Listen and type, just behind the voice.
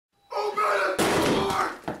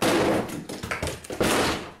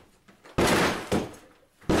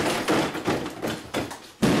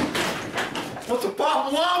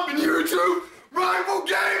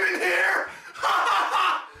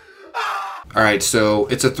Alright, so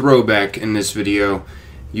it's a throwback in this video.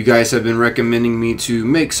 You guys have been recommending me to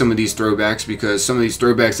make some of these throwbacks because some of these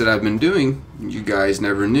throwbacks that I've been doing, you guys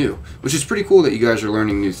never knew. Which is pretty cool that you guys are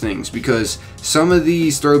learning new things because some of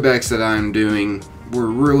these throwbacks that I'm doing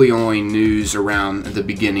were really only news around the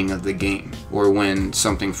beginning of the game or when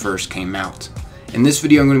something first came out. In this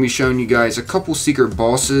video I'm going to be showing you guys a couple secret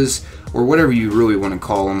bosses or whatever you really want to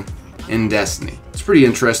call them in Destiny. It's pretty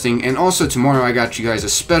interesting, and also tomorrow I got you guys a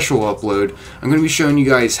special upload. I'm going to be showing you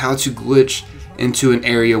guys how to glitch into an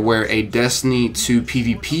area where a Destiny 2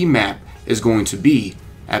 PvP map is going to be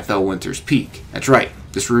at Felwinter's Peak. That's right,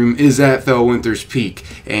 this room is at Felwinter's Peak,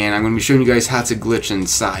 and I'm going to be showing you guys how to glitch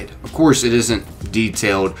inside. Of course, it isn't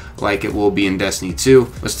detailed like it will be in Destiny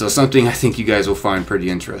 2, but still something I think you guys will find pretty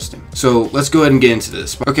interesting. So let's go ahead and get into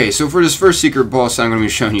this. Okay, so for this first secret boss I'm going to be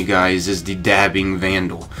showing you guys is the Dabbing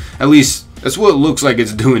Vandal. At least, that's what it looks like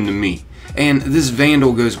it's doing to me. And this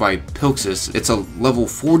Vandal goes by Pilxus. It's a level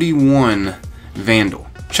 41 Vandal.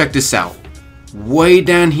 Check this out. Way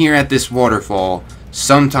down here at this waterfall,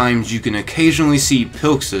 sometimes you can occasionally see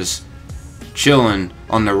Pilxus chilling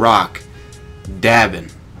on the rock, dabbing.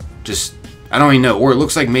 Just, I don't even know. Or it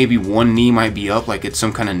looks like maybe one knee might be up, like it's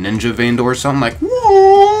some kind of ninja Vandal or something. Like,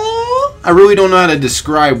 whoa! I really don't know how to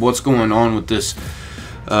describe what's going on with this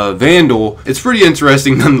Vandal. It's pretty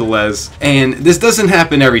interesting nonetheless, and this doesn't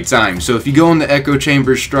happen every time. So if you go in the Echo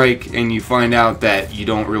Chamber Strike and you find out that you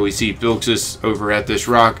don't really see Pilxus over at this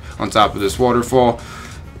rock on top of this waterfall,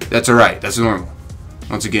 that's alright, that's normal.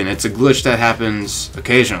 Once again, it's a glitch that happens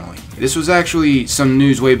occasionally. This was actually some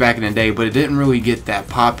news way back in the day, but it didn't really get that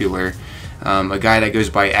popular. A guy that goes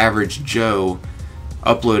by Average Joe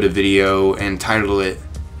uploaded a video and titled it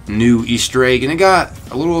New Easter Egg, and it got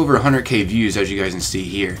a little over 100k views, as you guys can see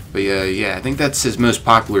here. But yeah, I think that's his most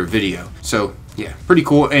popular video. So yeah, pretty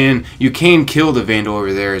cool. And you can kill the Vandal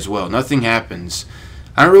over there as well. Nothing happens.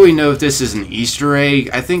 I don't really know if this is an Easter egg.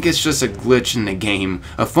 I think it's just a glitch in the game,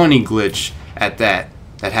 a funny glitch at that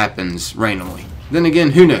happens randomly. Then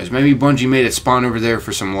again, who knows? Maybe Bungie made it spawn over there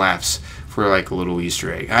for some laughs, for like a little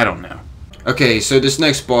Easter egg. I don't know. Okay, so this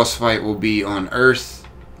next boss fight will be on Earth,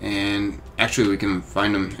 and actually we can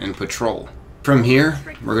find them in Patrol. From here,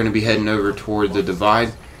 we're going to be heading over toward the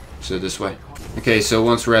Divide, so this way. Okay, so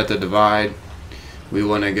once we're at the Divide, we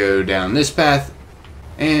want to go down this path,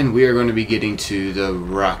 and we are going to be getting to the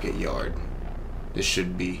Rocket Yard. This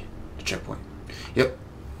should be the checkpoint. Yep.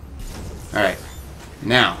 Alright,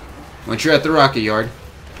 now, once you're at the Rocket Yard,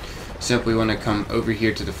 simply want to come over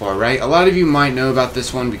here to the far right. A lot of you might know about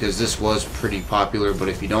this one because this was pretty popular, but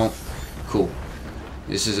if you don't, cool.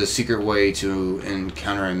 This is a secret way to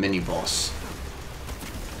encounter a mini-boss.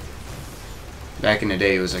 Back in the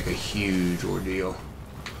day, it was like a huge ordeal.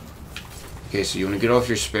 Okay, so you want to get off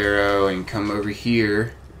your Sparrow and come over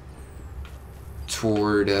here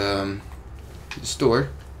toward this door.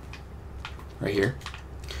 Right here.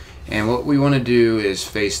 And what we want to do is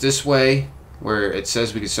face this way, where it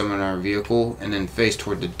says we can summon our vehicle, and then face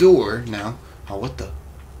toward the door. Now, oh, what the?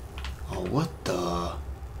 Oh, what the?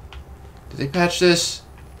 Did they patch this?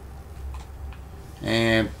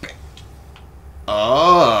 And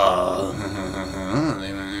oh,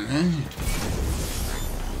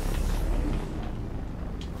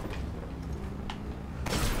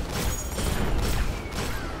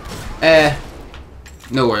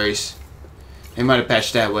 no worries. They might have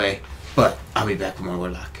patched that way, but I'll be back with more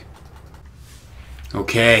Warlock.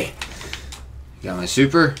 Okay, got my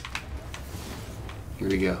super. Here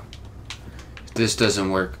we go. If this doesn't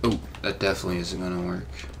work, oh, that definitely isn't gonna work.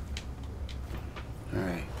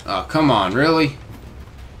 Alright. Oh, come on, really?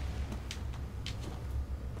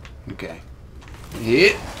 Okay.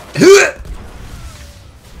 Hit.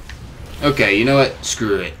 Okay, you know what?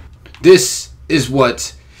 Screw it. This is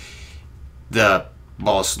what the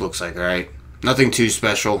boss looks like, alright? Nothing too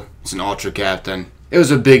special. It's an Ultra Captain. It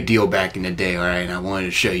was a big deal back in the day, alright? And I wanted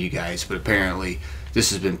to show you guys, but apparently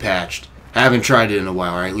this has been patched. I haven't tried it in a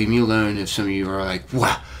while, alright? Leave me alone if some of you are like,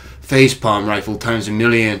 wow, facepalm rifle times a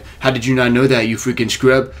million. How did you not know that, you freaking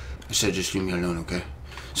scrub? I said just leave me alone, okay?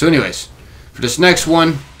 So anyways, for this next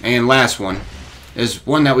one and last one is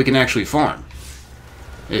one that we can actually farm.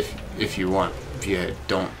 If you want. If you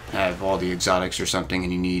don't have all the exotics or something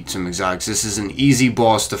and you need some exotics, this is an easy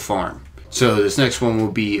boss to farm. So this next one will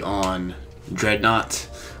be on Dreadnought,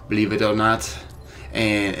 believe it or not,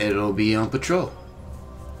 and it'll be on Patrol.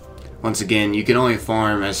 Once again, you can only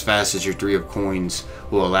farm as fast as your 3 of coins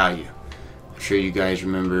will allow you. I'm sure you guys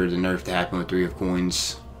remember the nerf that happened with 3 of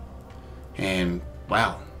coins. And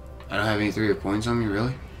wow, I don't have any 3 of coins on me,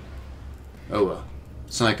 really? Oh well.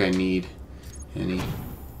 It's not like I need any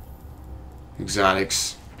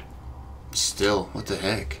exotics Still, what the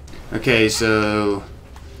heck? Okay, so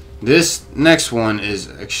this next one is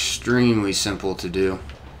extremely simple to do.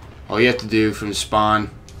 All you have to do from the spawn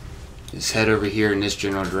is head over here in this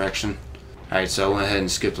general direction. Alright, so I went ahead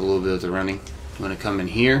and skipped a little bit of the running. I'm going to come in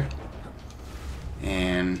here,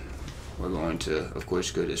 and we're going to, of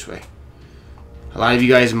course, go this way. A lot of you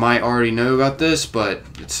guys might already know about this, but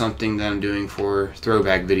it's something that I'm doing for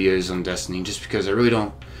throwback videos on Destiny, just because I really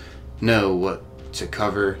don't know what to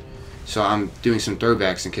cover. So I'm doing some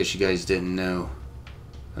throwbacks in case you guys didn't know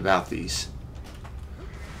about these.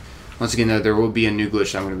 Once again, though, there will be a new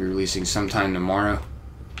glitch I'm going to be releasing sometime tomorrow,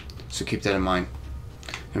 so keep that in mind.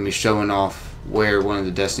 I'm going to be showing off where one of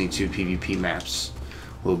the Destiny 2 PvP maps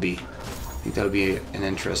will be. I think that'll be an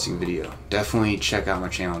interesting video. Definitely check out my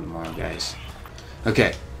channel tomorrow, guys.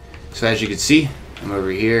 Okay, so as you can see, I'm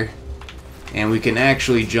over here, and we can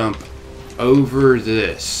actually jump over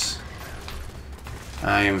this.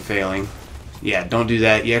 I am failing. Yeah, don't do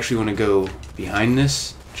that. You actually want to go behind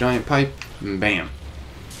this giant pipe, and bam,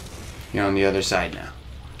 you're on the other side now.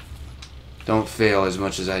 Don't fail as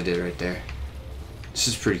much as I did right there. This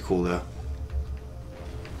is pretty cool, though.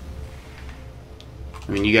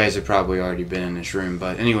 I mean, you guys have probably already been in this room,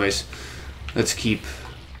 but anyways, let's keep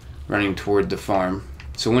running toward the farm.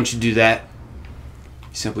 So once you do that,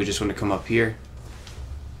 you simply just want to come up here,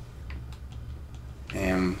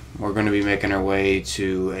 and we're going to be making our way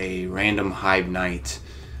to a random hive night,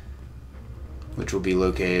 which will be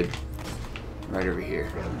located right over here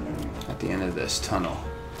at the end of this tunnel.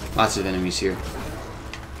 Lots of enemies here.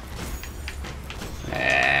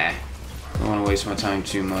 Don't want to waste my time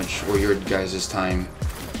too much, or your guys' time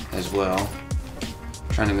as well. I'm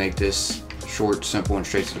trying to make this short, simple, and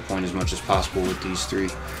straight to the point as much as possible with these three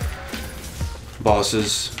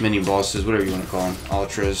bosses, mini bosses, whatever you want to call them,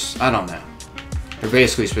 ultras, I don't know. They're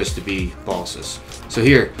basically supposed to be bosses. So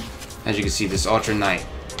here, as you can see, this Ultra Knight,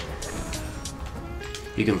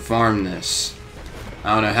 you can farm this.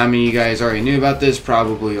 I don't know how many of you guys already knew about this,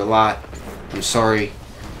 probably a lot. I'm sorry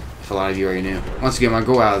if a lot of you already knew. Once again, my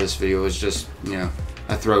goal out of this video was just, you know,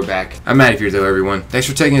 a throwback. I'm out of here though, everyone. Thanks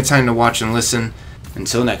for taking the time to watch and listen.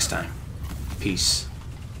 Until next time, peace.